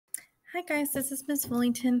Hi guys, this is Miss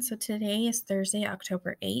Wellington. So today is Thursday,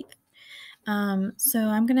 October 8th. So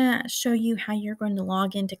I'm going to show you how you're going to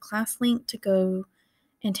log into ClassLink to go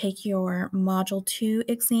and take your Module 2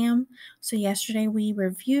 exam. So yesterday we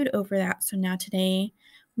reviewed over that. So now today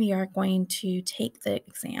we are going to take the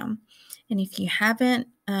exam. And if you haven't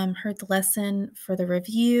heard the lesson for the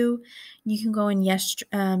review, you can go in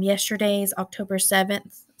yesterday's October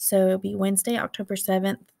 7th. So it'll be Wednesday, October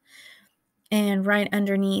 7th. And right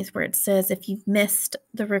underneath where it says if you've missed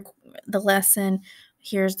the lesson,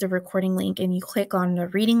 here's the recording link, and you click on the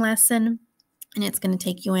reading lesson, and it's going to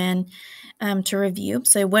take you in to review.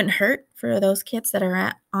 So it wouldn't hurt for those kids that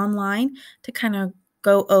are online to kind of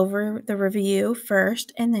go over the review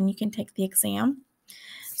first, and then you can take the exam.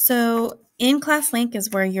 So in ClassLink is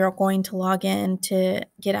where you're going to log in to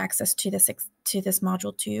get access to this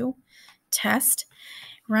Module 2 test.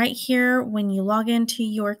 Right here, when you log into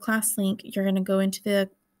your ClassLink, you're going to go into the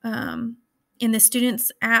in the Students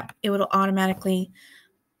app. It will automatically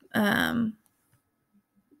log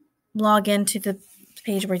into the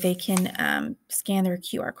page where they can scan their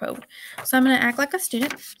QR code. So I'm going to act like a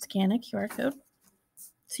student, scan a QR code.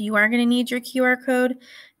 So you are going to need your QR code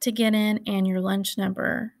to get in and your lunch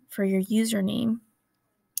number for your username.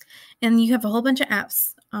 And you have a whole bunch of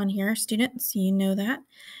apps on here, students, so you know that.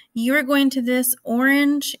 You are going to this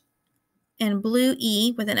orange and blue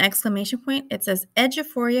E with an exclamation point. It says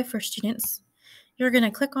Eduphoria for Students. You're going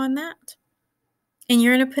to click on that, and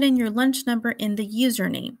you're going to put in your lunch number in the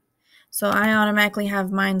username. So I automatically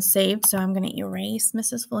have mine saved, so I'm going to erase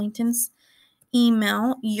Mrs. Wellington's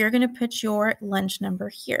email. You're going to put your lunch number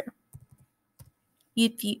here.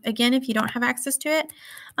 If you don't have access to it,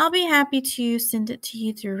 I'll be happy to send it to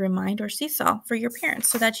you through Remind or Seesaw for your parents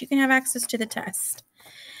so that you can have access to the test.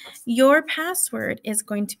 Your password is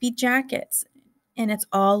going to be Jackets, and it's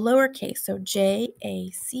all lowercase, so Jackets.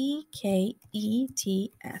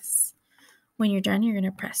 When you're done, you're going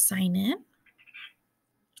to press Sign In.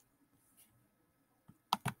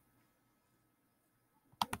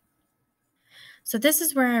 So this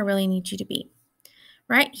is where I really need you to be.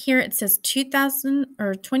 Right here it says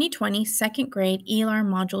 2020 second grade ELAR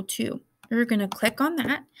Module 2. You're going to click on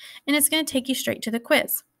that, and it's going to take you straight to the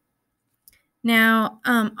quiz. Now,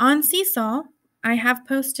 on Seesaw, I have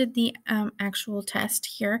posted the actual test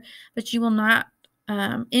here, but you will not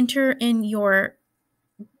enter in your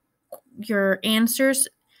answers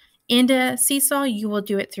into Seesaw. You will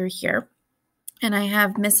do it through here. And I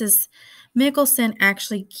have Mrs. Mickelson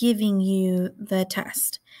actually giving you the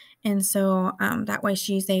test. And so that way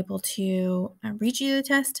she's able to read you the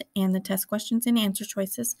test and the test questions and answer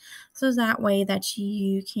choices. So that way that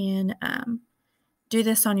you can do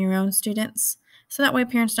this on your own, students. So that way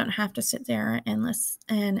parents don't have to sit there and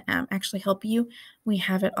listen and actually help you. We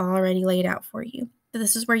have it already laid out for you. So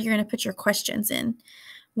this is where you're going to put your questions in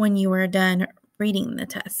when you are done reading the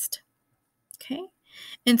test. Okay.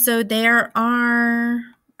 And so there are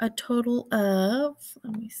a total of,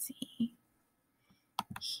 let me see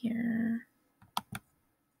here.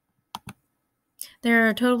 There are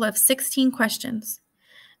a total of 16 questions.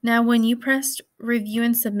 Now, when you press review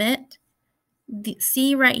and submit,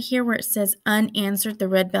 see right here where it says unanswered, the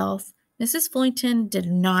red bells. Mrs. Wellington did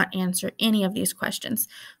not answer any of these questions.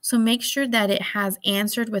 So make sure that it has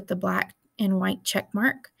answered with the black and white check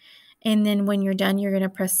mark. And then when you're done, you're going to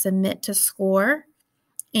press submit to score.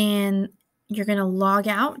 And you're going to log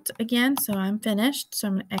out again. So I'm finished. So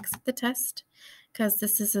I'm going to exit the test because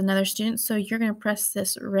this is another student. So you're going to press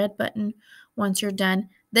this red button once you're done.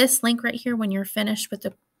 This link right here, when you're finished with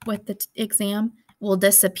the exam, will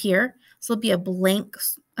disappear. So it'll be a blank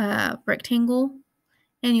rectangle,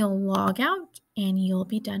 and you'll log out and you'll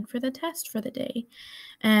be done for the test for the day.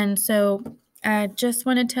 And so I just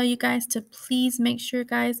want to tell you guys to please make sure,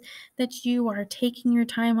 guys, that you are taking your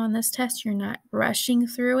time on this test. You're not rushing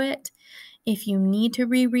through it. If you need to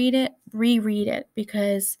reread it,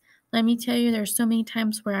 because let me tell you, there's so many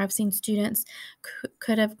times where I've seen students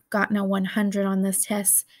could have gotten a 100 on this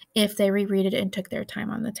test if they reread it and took their time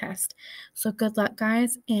on the test. So good luck,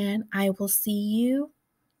 guys, and I will see you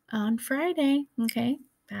on Friday. Okay,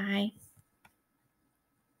 bye.